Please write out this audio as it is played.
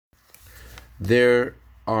There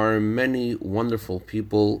are many wonderful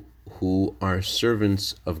people who are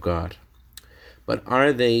servants of God, but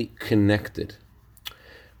are they connected?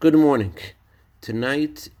 Good morning.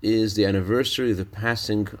 Tonight is the anniversary of the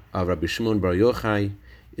passing of Rabbi Shimon Bar Yochai.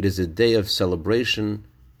 It is a day of celebration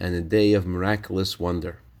and a day of miraculous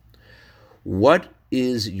wonder. What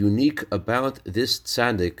is unique about this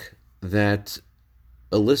tzaddik that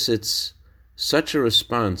elicits such a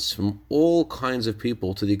response from all kinds of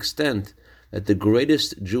people, to the extent that the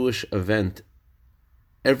greatest Jewish event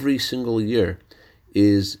every single year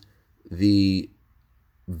is the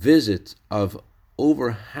visit of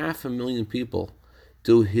over 500,000 people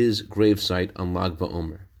to his gravesite on Lag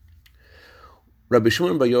BaOmer? Rabbi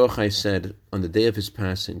Shimon Bar Yochai said on the day of his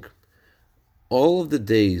passing, all of the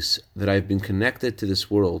days that I've been connected to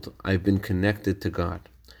this world, I've been connected to God.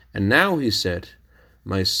 And now, he said,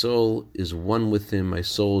 my soul is one with Him, my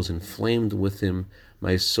soul is inflamed with Him,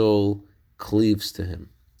 my soul cleaves to Him.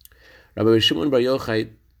 Rabbi Shimon Bar Yochai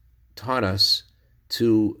taught us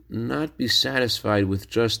to not be satisfied with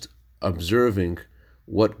just observing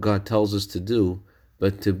what God tells us to do,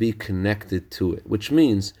 but to be connected to it, which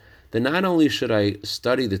means that not only should I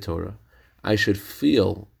study the Torah, I should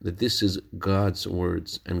feel that this is God's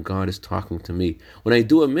words and God is talking to me. When I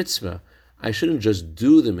do a mitzvah, I shouldn't just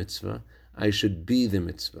do the mitzvah, I should be the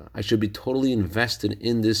mitzvah. I should be totally invested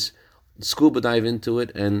in this, scuba dive into it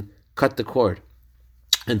and cut the cord.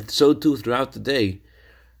 And so too throughout the day,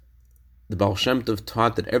 the Baal Shem Tov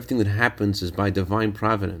taught that everything that happens is by divine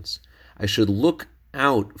providence. I should look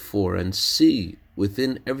out for and see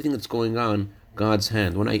within everything that's going on God's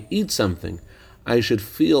hand. When I eat something, I should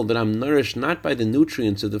feel that I'm nourished not by the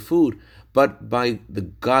nutrients of the food, but by the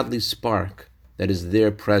godly spark that is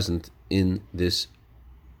there present in this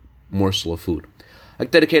morsel of food. I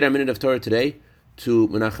dedicate our minute of Torah today to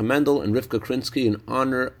Menachem Mendel and Rivka Krinsky in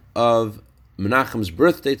honor of Menachem's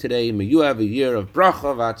birthday today. May you have a year of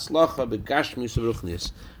bracha v'atzlacha b'gashmis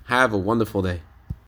u'ruchnis. Have a wonderful day.